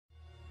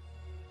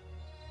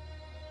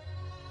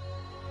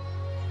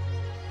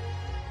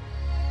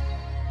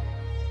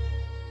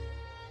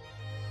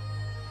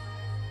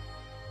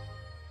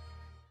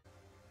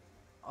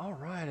All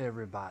right,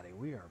 everybody,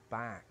 we are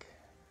back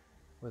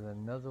with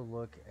another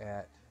look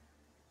at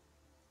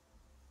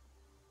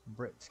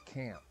Brit's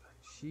camp.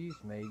 She's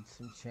made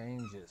some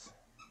changes.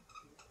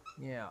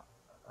 Yeah,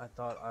 I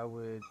thought I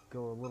would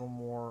go a little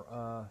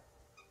more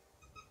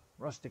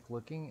rustic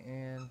looking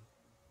and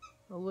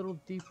a little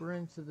deeper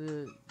into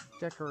the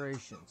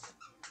decorations.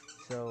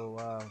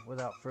 So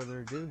without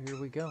further ado, here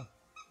we go.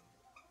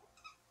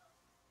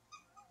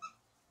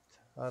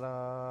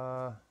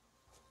 Ta-da!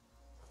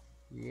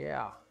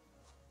 Yeah.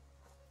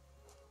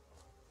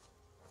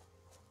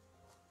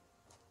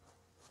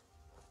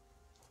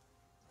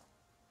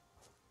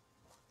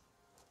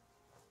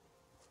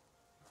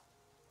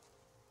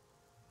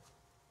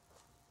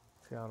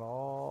 Got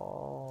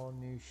all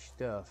new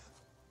stuff.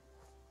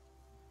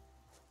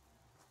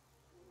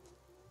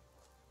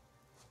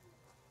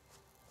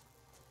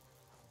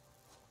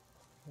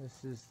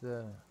 This is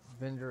the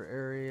vendor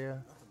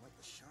area.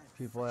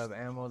 People have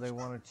ammo they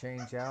want to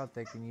change out,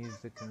 they can use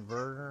the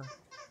converter.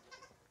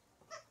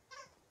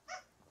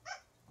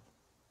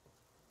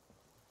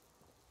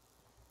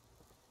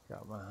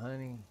 Got my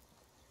honey.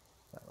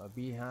 Got my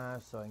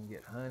beehive so I can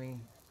get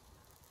honey.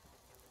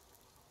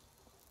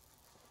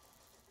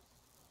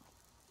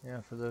 Yeah,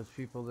 for those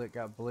people that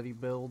got bloody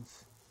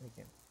builds, they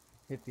can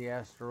hit the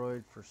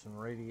asteroid for some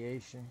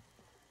radiation.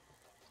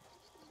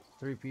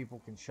 3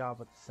 people can shop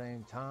at the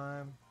same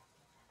time.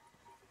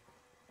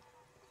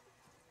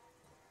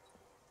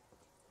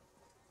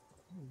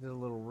 Did a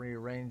little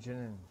rearranging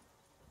and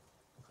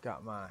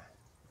got my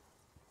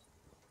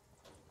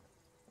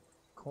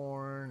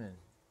corn and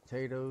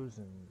potatoes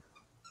and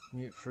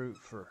mute fruit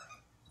for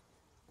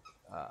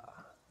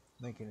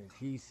making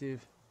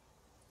adhesive.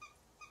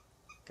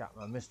 Got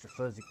my Mr.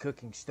 Fuzzy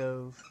cooking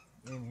stove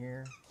in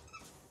here.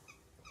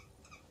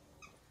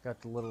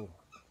 Got the little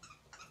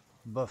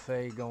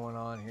buffet going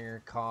on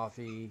here.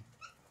 Coffee,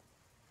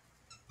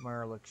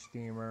 Mirlic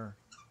steamer,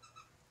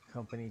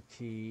 company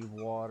tea,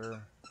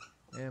 water,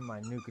 and my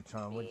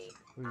Nukatron, which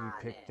we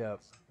picked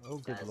up. Oh,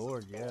 good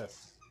Lord,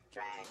 yes.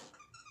 Trash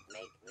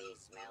make me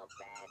smell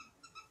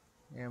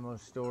bad. Ammo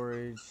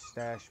storage,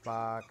 stash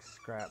box,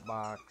 scrap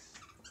box.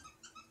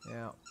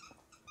 Yeah.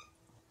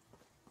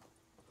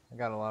 I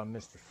got a lot of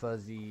Mr.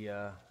 Fuzzy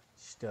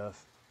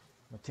stuff.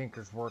 My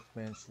Tinker's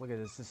Workbench. Look at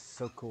this. This is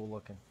so cool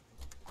looking.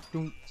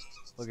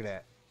 Look at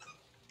that.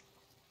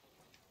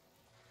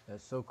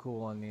 That's so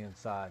cool on the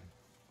inside.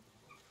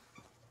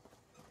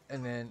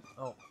 And then,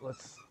 oh,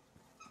 let's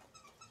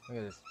look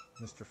at this.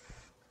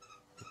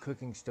 The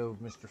cooking stove,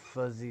 Mr.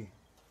 Fuzzy.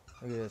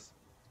 Look at this.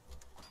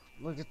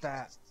 Look at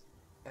that.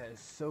 That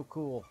is so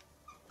cool.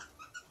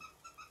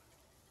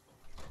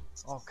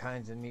 All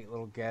kinds of neat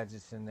little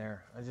gadgets in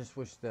there. I just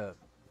wish the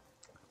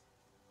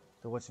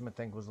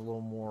whatchamacallit was a little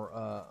more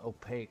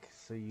opaque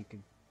so you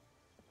could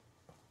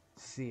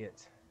see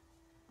it.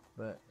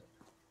 But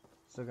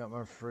still got my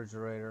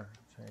refrigerator.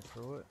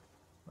 Transfer what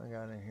I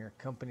got in here.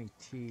 Company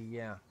tea,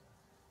 yeah.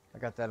 I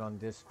got that on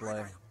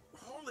display.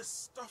 All this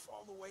stuff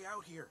all the way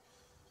out here.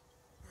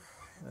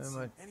 And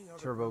my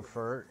turbo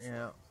furt,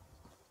 yeah.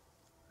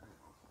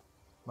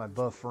 My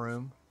buff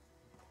room.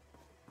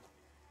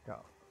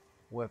 Got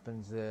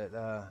weapons that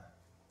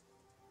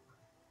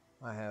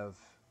I have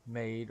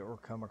made or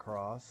come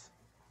across.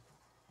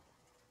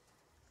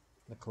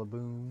 The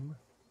Klaboom.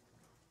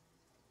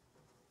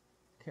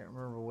 Can't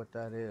remember what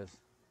that is.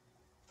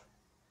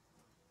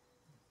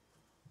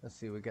 Let's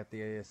see, we got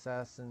the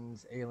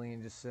Assassins,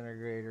 Alien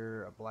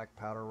Disintegrator, a black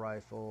powder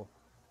rifle,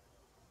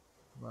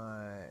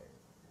 my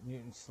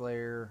Mutant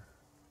Slayer,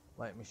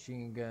 light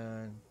machine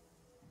gun,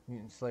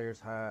 Mutant Slayer's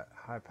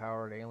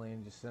high-powered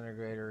Alien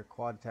Disintegrator,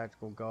 quad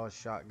tactical gauze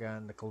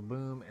shotgun, the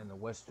Klaboom, and the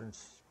Western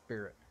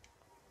Spirit.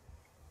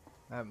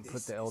 I haven't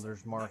put the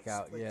Elder's Mark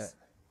out yet.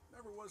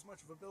 Never was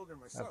much of a builder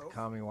myself. Got the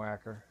Commie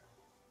Whacker.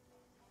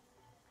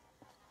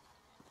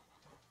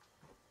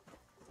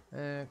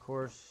 And of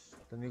course,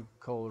 the new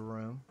cola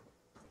room.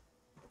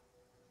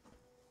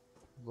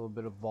 A little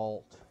bit of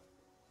vault.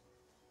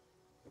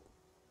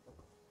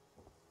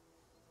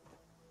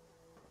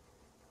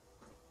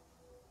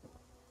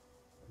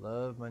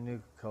 Love my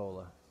new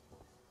cola.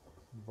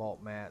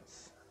 Vault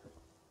mats.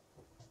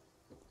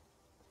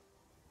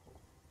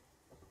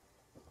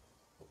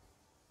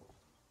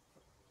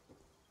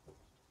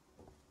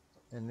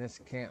 And this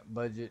camp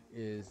budget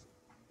is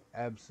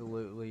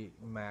absolutely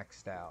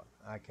maxed out.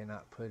 I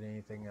cannot put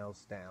anything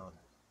else down.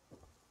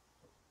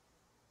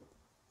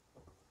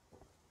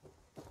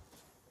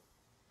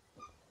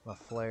 My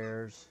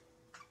flares.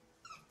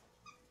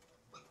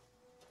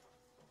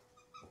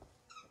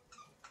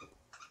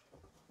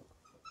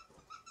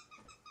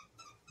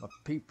 My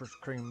Peepers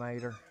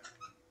cremator.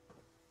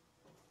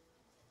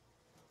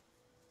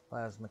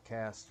 Plasma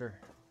caster.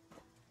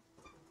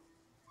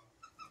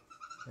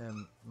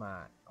 And my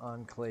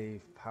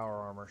Enclave power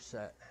armor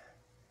set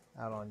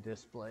out on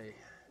display.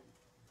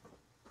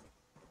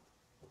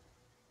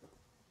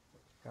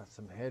 Got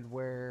some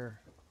headwear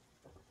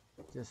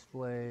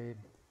displayed.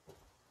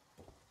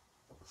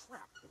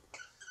 Crap.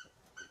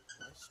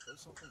 I Spill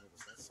something or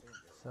does that stay in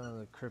there? Some of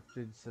the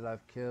cryptids that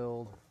I've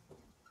killed.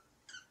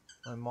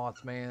 My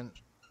Mothman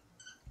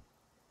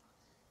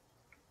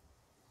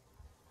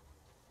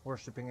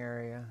worshipping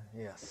area,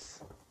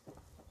 yes.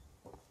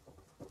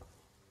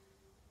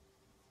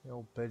 The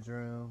old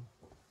bedroom.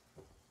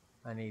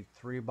 I need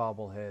 3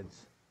 bobbleheads.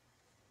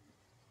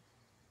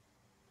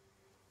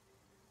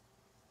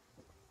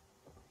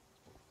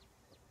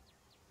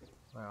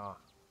 My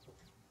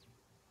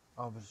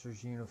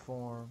officer's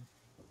uniform.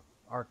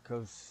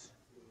 Arcos.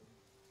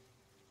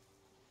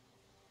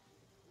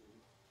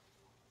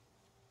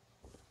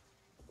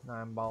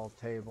 Nine-ball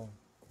table.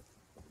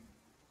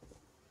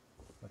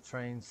 A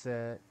train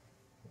set.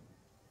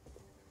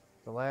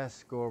 The last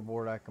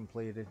scoreboard I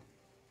completed.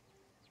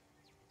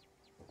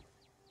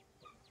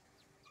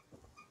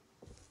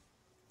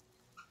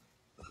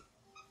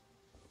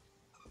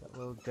 Got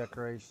little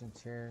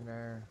decorations here and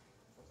there.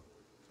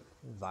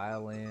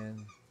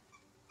 Violin.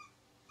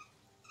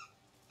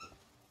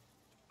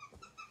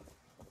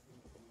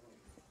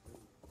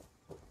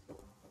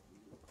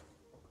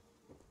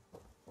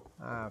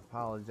 I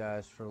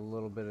apologize for a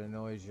little bit of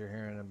noise you're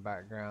hearing in the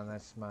background.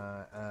 That's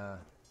my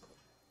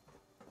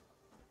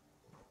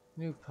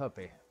new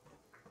puppy.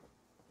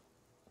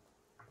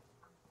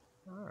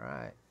 All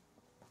right.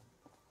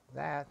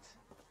 That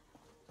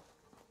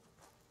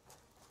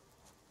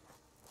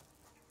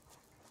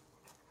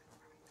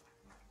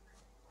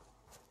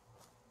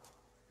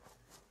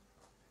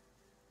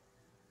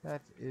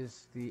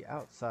is the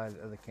outside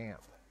of the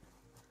camp.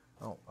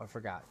 Oh, I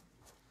forgot.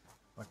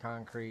 My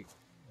concrete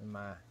and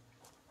my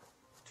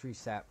tree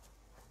sap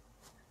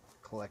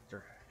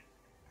collector.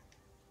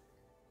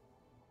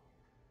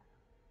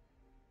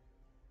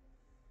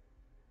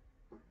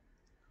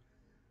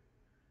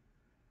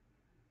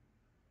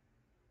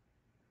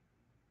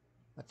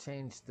 I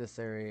changed this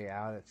area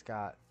out. It's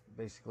got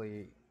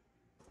basically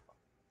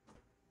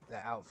the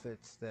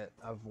outfits that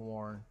I've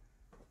worn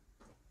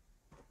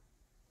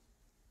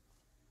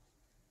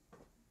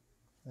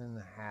and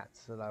the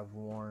hats that I've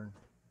worn.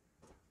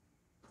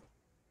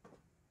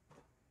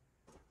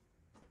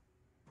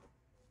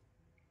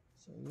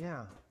 So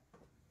yeah,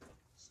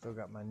 still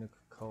got my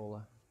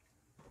Nuka-Cola.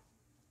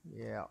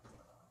 Yeah.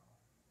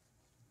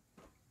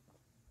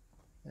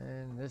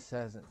 And this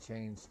hasn't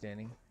changed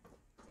any.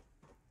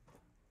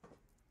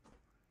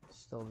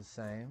 Still the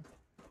same.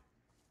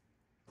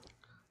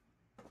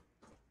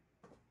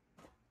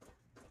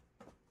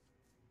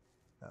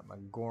 Got my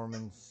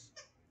Gorman's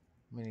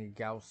mini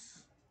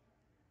Gauss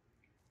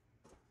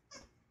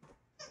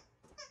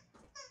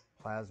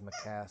plasma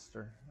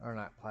caster, or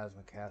not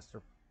plasma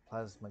caster,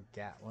 plasma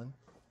Gatlin.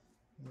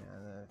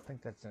 Yeah, I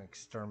think that's an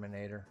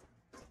exterminator.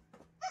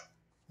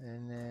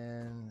 And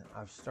then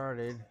I've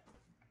started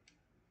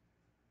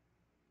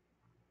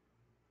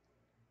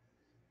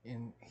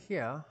in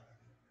here.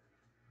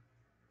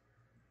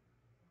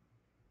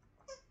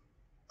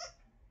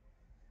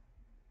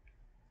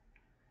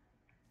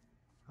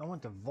 I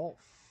went to Vault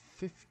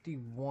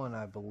 51,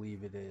 I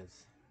believe it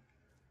is.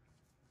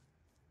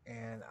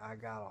 And I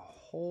got a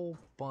whole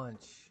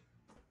bunch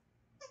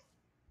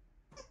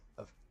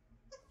of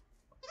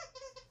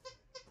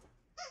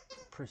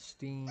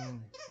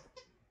pristine,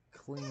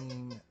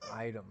 clean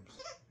items.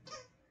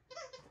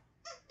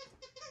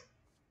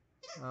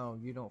 Oh,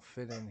 you don't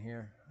fit in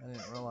here. I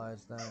didn't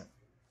realize that.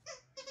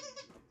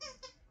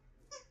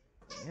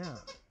 Yeah.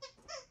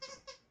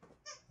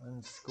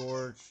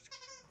 Unscorched.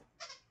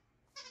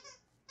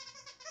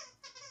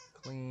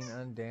 Clean,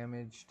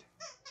 undamaged.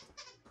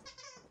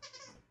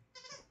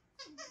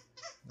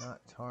 Not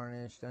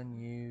tarnished,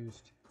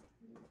 unused.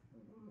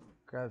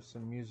 Grab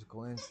some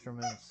musical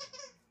instruments.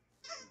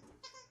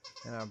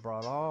 And I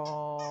brought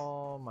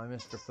all my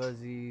Mr.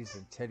 Fuzzies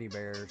and teddy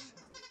bears.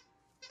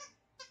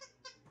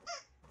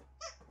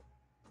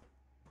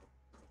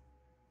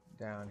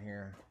 Down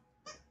here.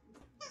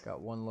 Got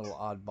one little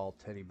oddball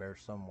teddy bear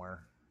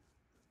somewhere.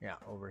 Yeah,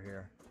 over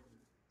here.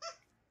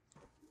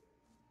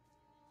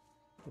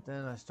 But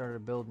then I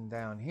started building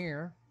down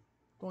here.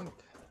 Doink.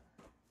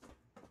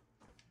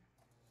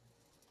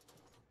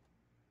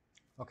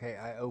 Okay,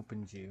 I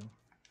opened you.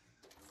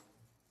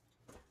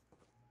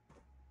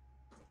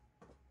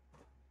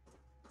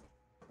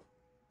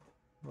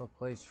 A little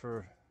place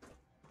for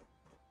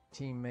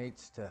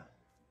teammates to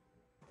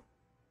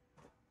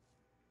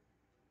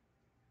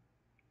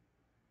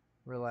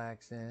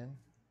relax in.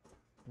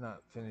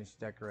 Not finished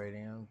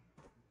decorating. I'm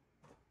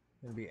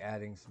gonna be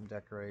adding some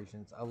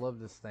decorations. I love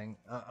this thing.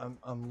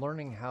 I'm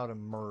learning how to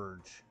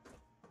merge.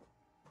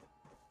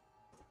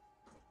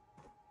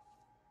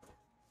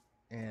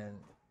 And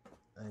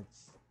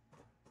it's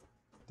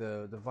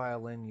the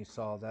violin you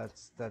saw,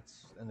 that's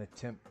an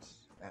attempt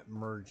at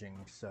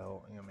merging,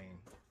 so I mean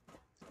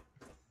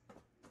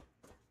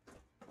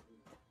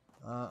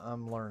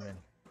I'm learning.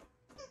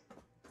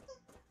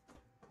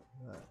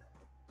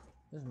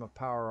 This is my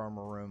power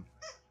armor room.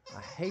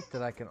 I hate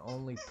that I can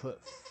only put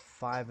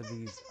 5 of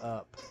these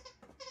up.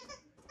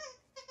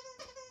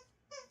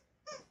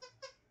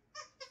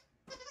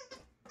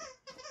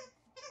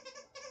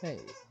 Hey,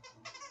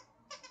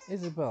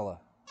 Isabella.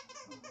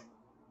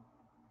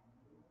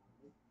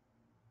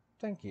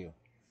 Thank you.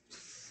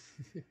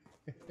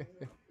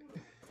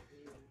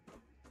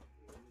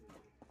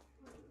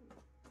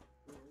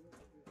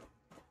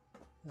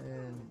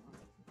 And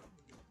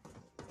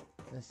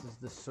this is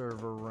the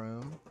server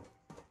room.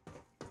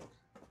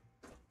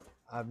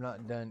 I've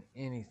not done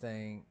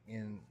anything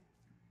in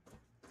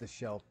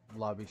the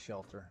lobby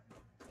shelter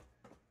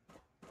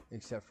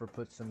except for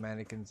put some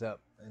mannequins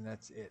up, and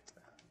that's it.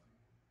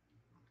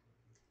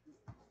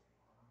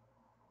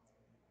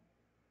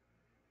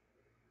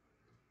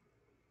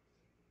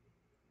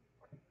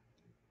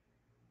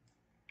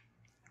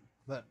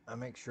 But I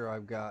make sure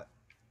I've got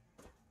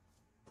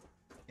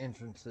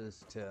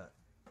entrances to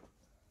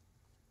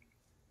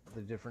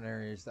the different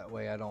areas. That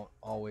way I don't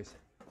always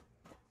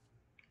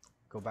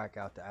go back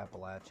out to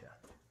Appalachia.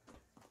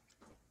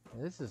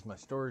 This is my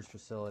storage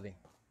facility.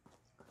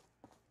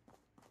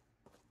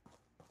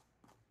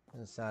 I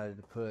decided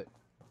to put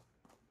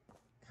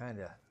kind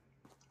of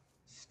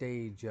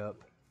stage up,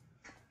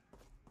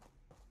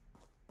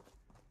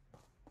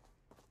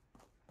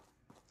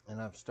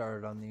 and I've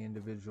started on the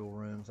individual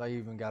rooms. I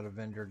even got a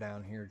vendor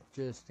down here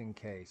just in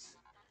case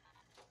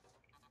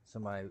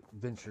somebody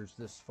ventures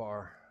this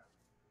far.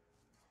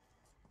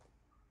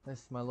 This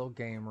is my little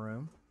game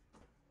room.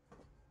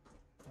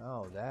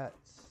 Oh,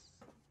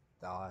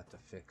 I'll have to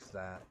fix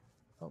that.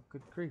 Oh,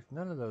 good grief,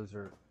 none of those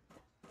are...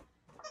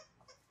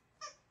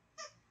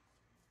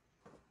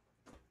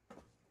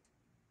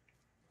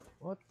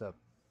 What the...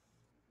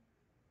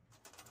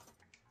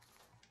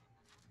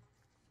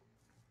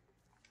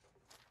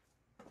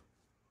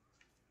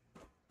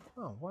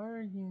 Oh, why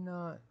are you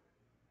not...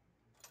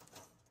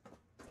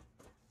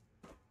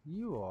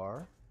 You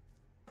are.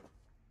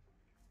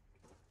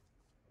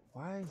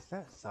 Why is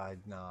that side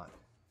not?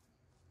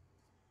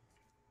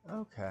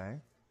 Okay.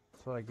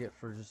 That's what I get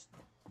for just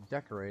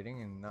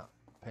decorating and not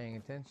paying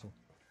attention.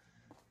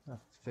 I'll have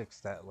to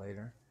fix that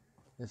later.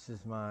 This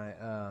is my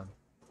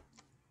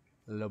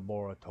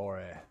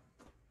laboratory.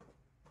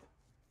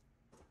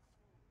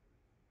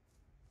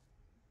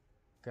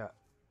 Got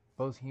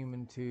both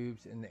human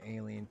tubes and the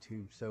alien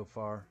tube so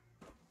far.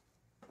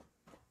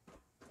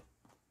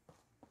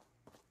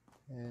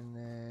 And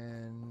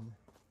then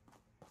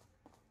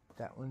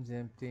that one's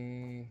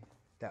empty.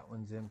 That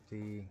one's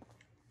empty.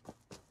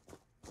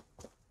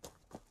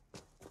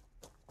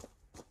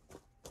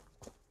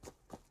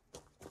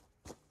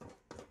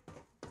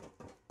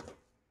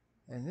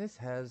 And this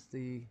has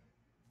the...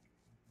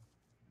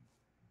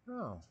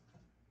 Oh.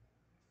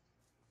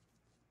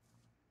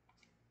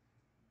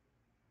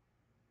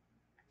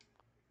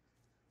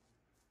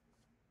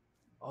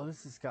 Oh,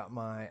 this has got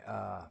my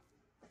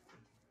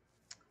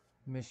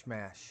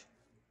mishmash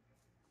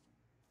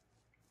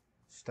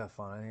stuff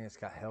on it. I think it's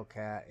got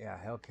Hellcat. Yeah,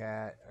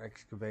 Hellcat,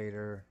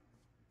 excavator,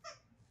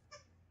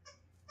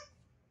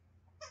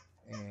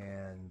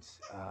 and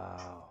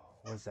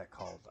what's that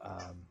called?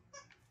 I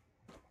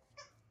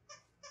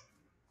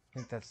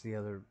think that's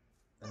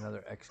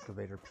another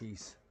excavator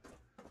piece.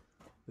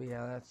 But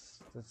yeah,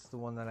 that's the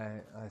one that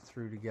I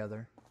threw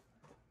together.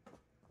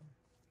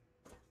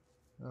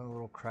 A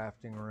little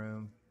crafting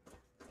room.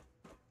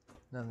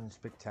 Nothing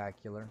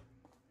spectacular.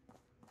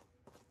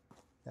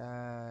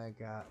 I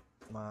got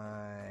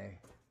my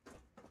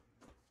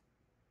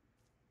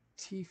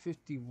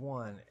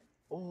T-51.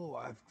 Oh,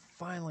 I've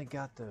finally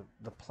got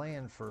the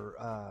plan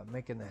for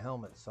making the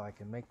helmet, so I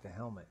can make the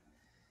helmet.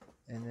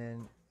 And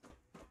then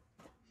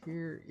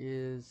here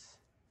is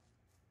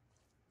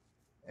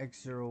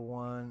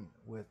X-01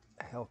 with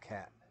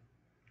Hellcat.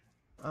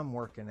 I'm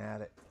working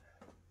at it.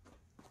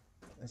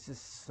 It's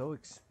just so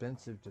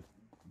expensive to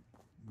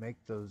make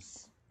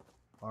those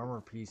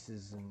armor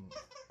pieces, and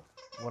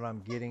what I'm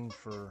getting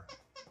for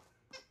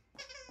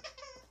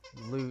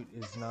loot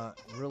is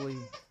not really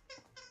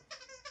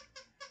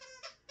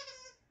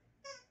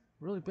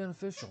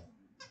beneficial.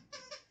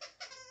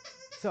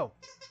 So,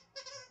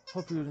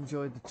 hope you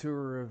enjoyed the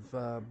tour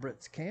of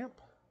Brit's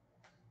camp.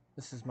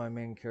 This is my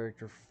main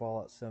character for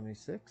Fallout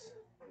 76.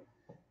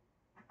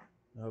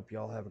 I hope you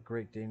all have a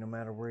great day no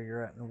matter where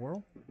you're at in the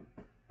world.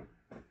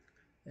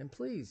 And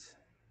please,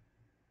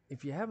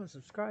 if you haven't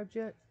subscribed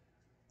yet,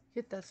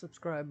 hit that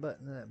subscribe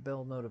button and that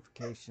bell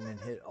notification and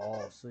hit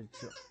all so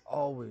you're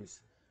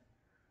always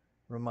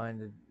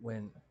reminded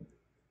when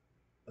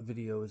a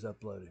video is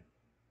uploaded.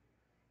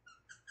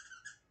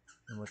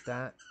 And with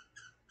that,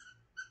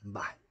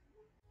 bye.